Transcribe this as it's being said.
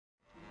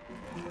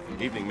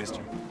Evening,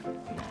 mister.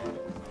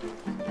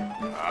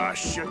 Ah,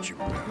 shut your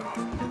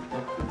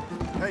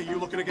mouth. Hey, you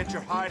looking to get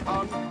your hide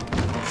hung?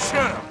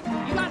 Shut up!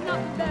 You got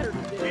nothing better to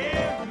do.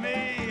 Give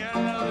me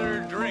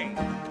another drink.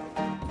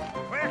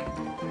 Quick!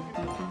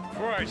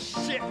 Before I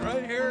sit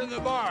right here in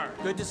the bar.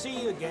 Good to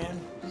see you again.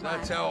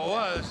 That's how it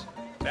was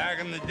back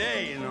in the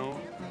day, you know.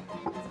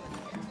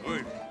 We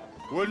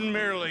wouldn't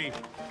merely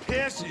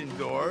piss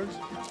indoors.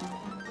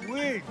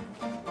 We'd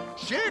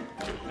shit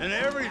and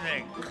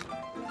everything.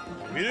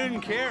 We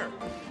didn't care.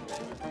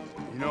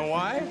 You know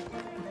why?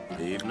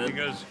 Evening.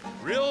 Because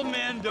real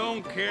men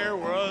don't care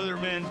where other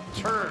men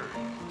turn.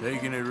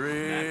 Taking it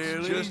real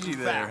That's just easy a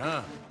there, fact.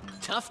 huh?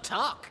 Tough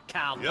talk,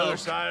 cowpoke. The other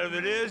side of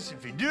it is,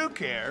 if you do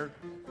care,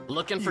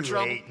 Looking for you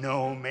trouble? ain't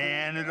no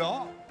man at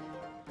all.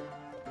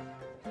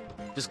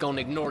 Just gonna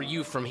ignore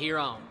you from here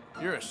on.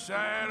 You're a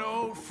sad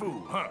old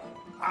fool, huh?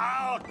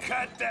 I'll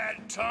cut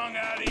that tongue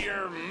out of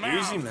your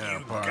mouth, Easy now,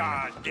 you partner.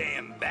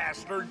 goddamn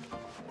bastard.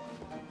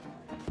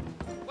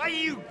 Why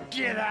you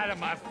get out of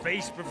my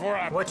face before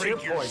I What's break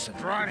your your poison?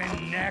 scrawny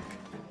neck?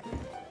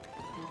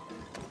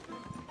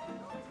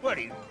 What,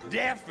 are you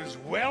deaf as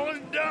well as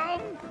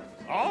dumb?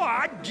 Oh,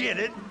 I get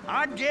it.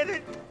 I get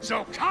it.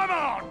 So come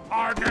on,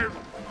 partner.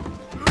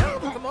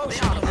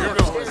 Commotion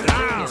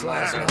upstairs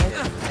last night,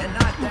 and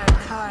not that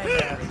kind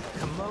of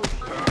commotion.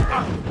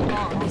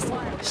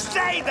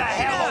 Stay the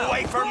hell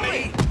away from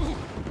me!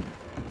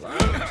 A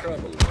lot of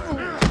trouble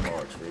around these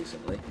parts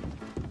recently.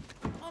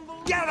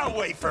 Get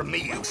away from me,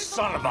 you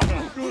son of a...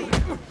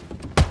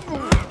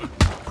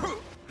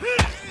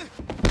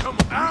 Come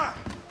on.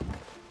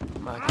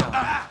 My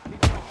God.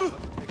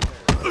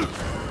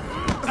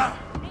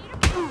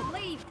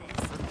 Leave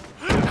this.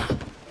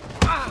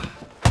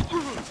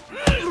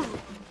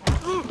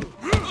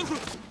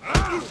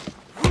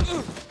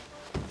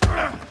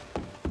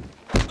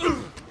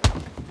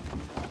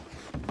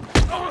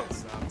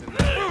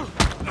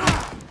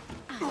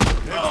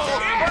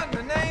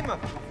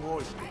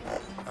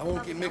 I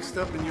won't get mixed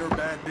up in your